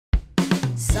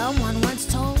Someone once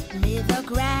told me the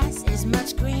grass is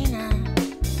much greener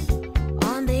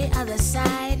on the other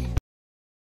side.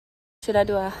 Should I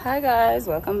do a hi guys,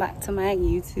 welcome back to my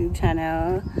YouTube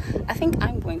channel. I think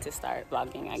I'm going to start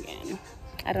vlogging again.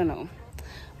 I don't know,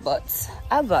 but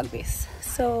I'll vlog this.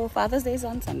 So Father's Day is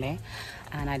on Sunday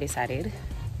and I decided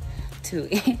to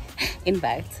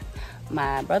invite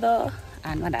my brother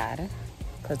and my dad,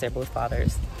 because they're both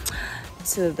fathers,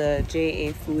 to the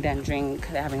JA Food and Drink.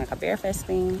 They're having like a beer fest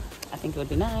thing. I think it would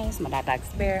be nice. My dad likes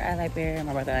beer, I like beer,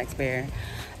 my brother likes beer,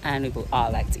 and we both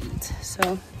all like to eat.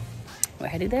 So we're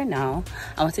headed there now.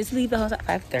 I wanted to leave the house at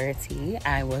 5:30.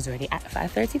 I was ready at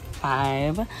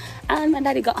 5:35 and my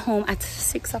daddy got home at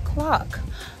 6 o'clock.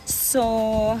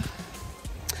 So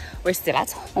we're still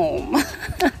at home.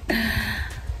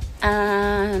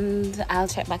 And I'll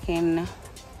check back in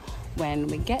when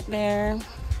we get there.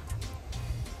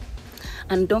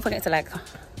 And don't forget to like,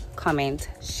 comment,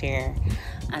 share,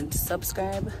 and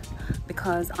subscribe,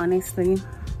 because honestly,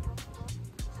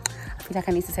 I feel like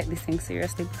I need to take this thing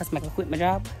seriously because I'm gonna quit my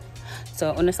job.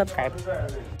 So unsubscribe.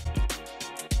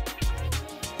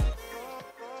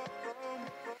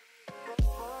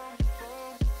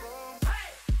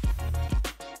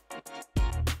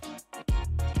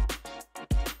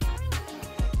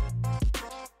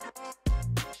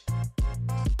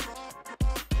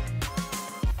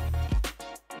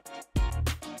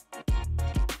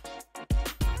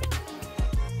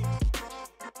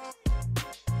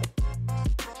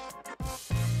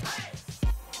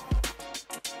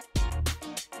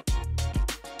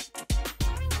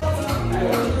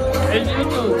 It's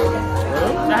YouTube.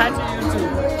 Say hi to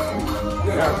YouTube.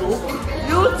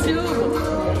 YouTube.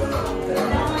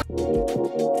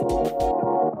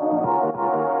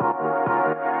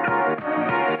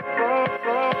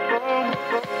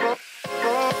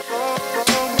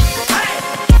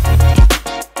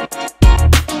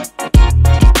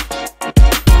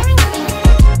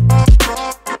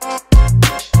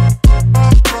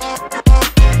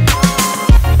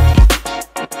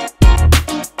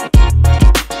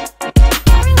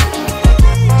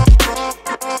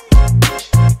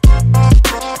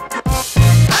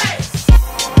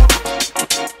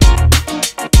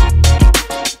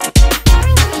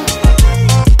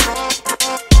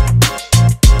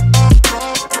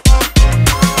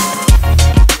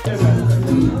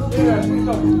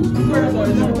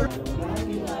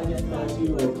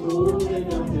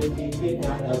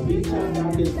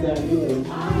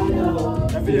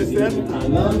 I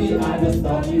love you, I just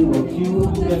thought you were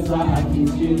cute. That's why I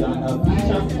kissed you on a beach.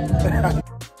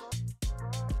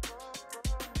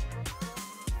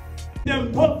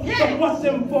 Them pop, some watch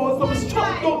them fall, some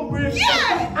strap don't break. Give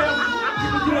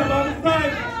them on the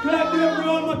side, clap them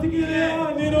real much to get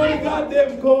in. You know they got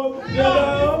them cold. You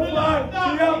know, man,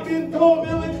 she have been told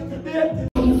me with the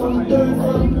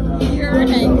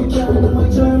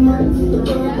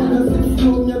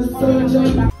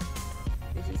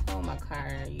This is how my car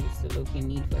used to look in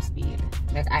Need for Speed.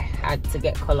 Like I had to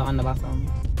get color on the bottom.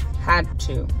 Had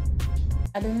to.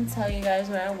 I didn't tell you guys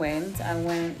where I went. I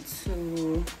went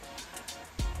to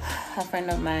a friend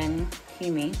of mine,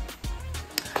 Kimi,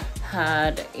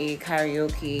 had a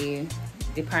karaoke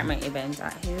department event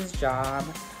at his job,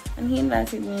 and he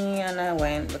invited me and I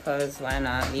went because why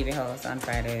not, leave your house on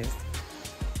Fridays.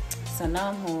 So now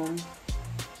I'm home,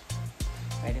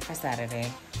 ready for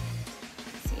Saturday.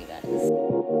 See you guys.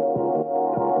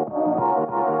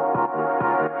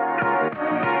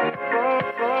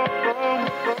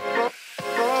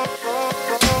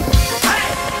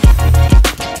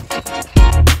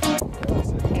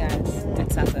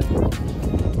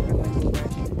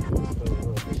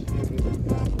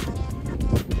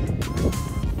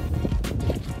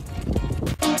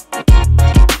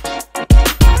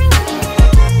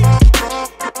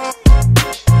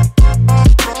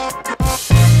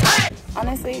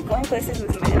 Honestly, going places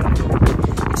with men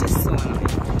is just so annoying.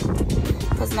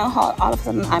 Because now all of a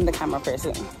sudden I'm the camera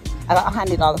person. I got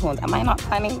handed all the phones. Am I not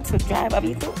planning to drive a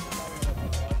vehicle?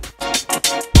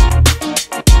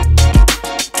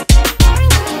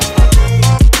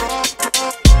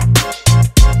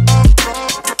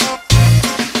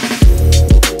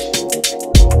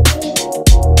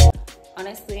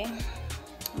 Honestly,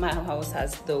 my house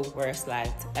has the worst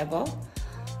light ever.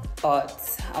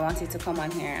 But I wanted to come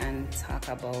on here and talk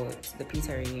about the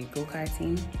Petery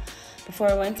go-karting before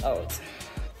I went out.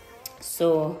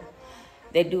 So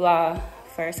they do a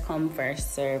first come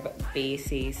first serve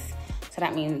basis. So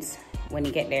that means when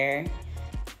you get there,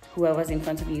 whoever's in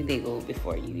front of you, they go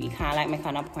before you. You can't like make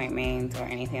an appointment or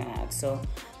anything like that. So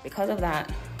because of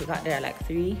that, we got there at like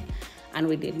 3 and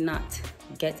we did not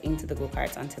get into the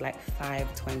go-karts until like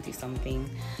 5:20 something.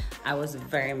 I was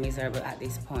very miserable at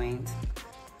this point.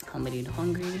 Comedy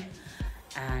hungry,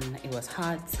 and it was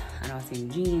hot, and I was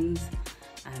in jeans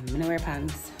and miniwear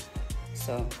pants.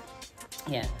 So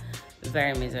yeah,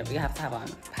 very miserable. You have to have on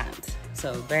pants.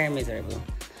 So very miserable.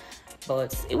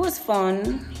 But it was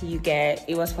fun. You get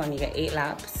 8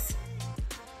 laps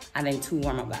and then 2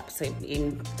 warm-up laps. So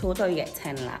in total you get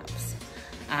 10 laps.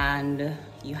 And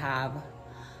you have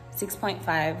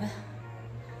 6.5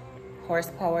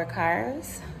 horsepower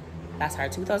cars. That's our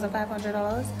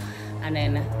 $2,500. And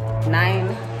then 9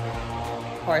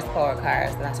 horsepower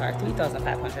cars. That's our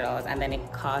 $3,500. And then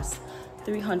it costs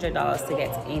 $300 to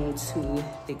get into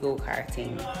the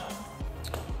go-karting.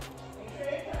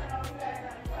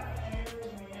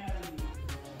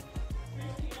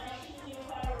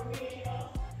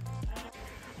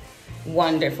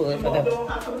 Wonderful for the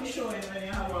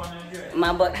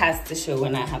my butt has to show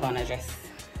when I have on a dress.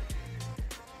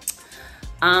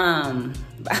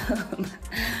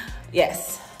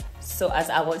 Yes, so as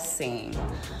I was saying,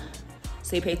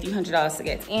 so you pay $300 to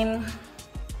get in,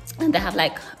 and they have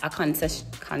like a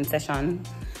concession.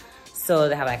 So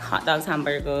they have like hot dogs,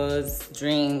 hamburgers,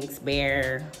 drinks,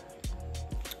 beer,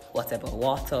 whatever,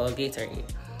 water, Gatorade.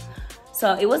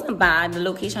 So it wasn't bad. The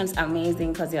location's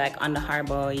amazing because you're like on the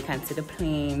harbor, you can see the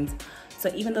planes.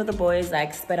 So even though the boys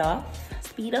like speed off,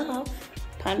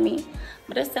 pardon me,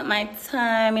 but I spent my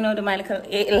time, you know, do my little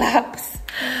 8 laps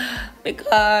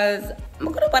because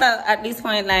I'm gonna put out at this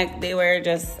point, like they were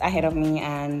just ahead of me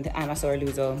and I'm a sore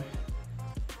loser.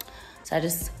 So I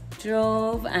just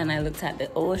drove and I looked at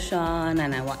the ocean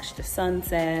and I watched the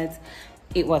sunset.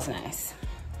 It was nice.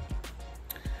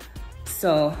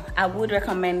 So I would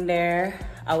recommend there.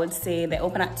 I would say they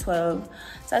open at 12.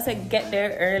 So I said get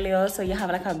there earlier so you have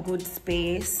like a good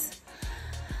space.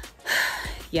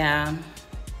 Yeah.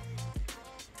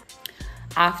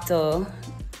 After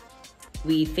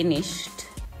we finished,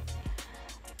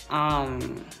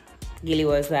 Gilly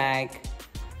was like,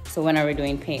 so when are we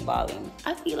doing paintballing?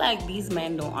 I feel like these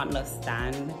men don't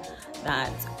understand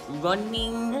that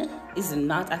running is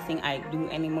not a thing I do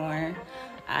anymore.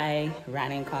 I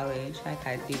ran in college, like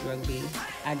I did rugby.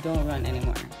 I don't run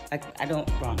anymore. Like I don't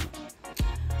run.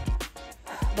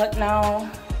 But now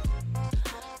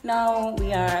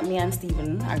me and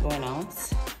Steven are going out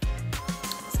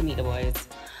to meet the boys,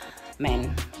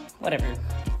 men, whatever,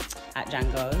 at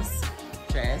Jangas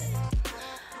dress.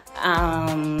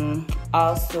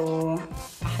 Also,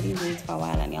 I had these braids for a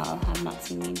while and y'all have not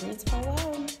seen me braids for a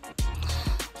while.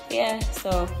 Yeah,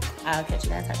 so I'll catch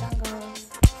you guys at Jangas.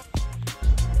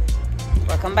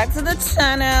 Welcome back to the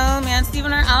channel. Me and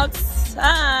Steven are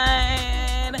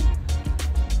outside.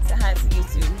 Say hi to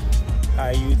YouTube.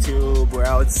 Hi YouTube, we're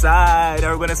outside.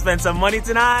 Are we gonna spend some money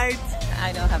tonight?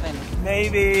 I don't have any.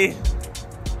 Maybe.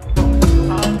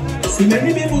 See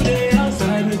many people there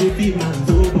outside with the people.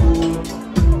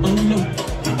 Oh no,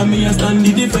 I mean I stand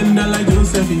the defender like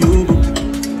yourself, you.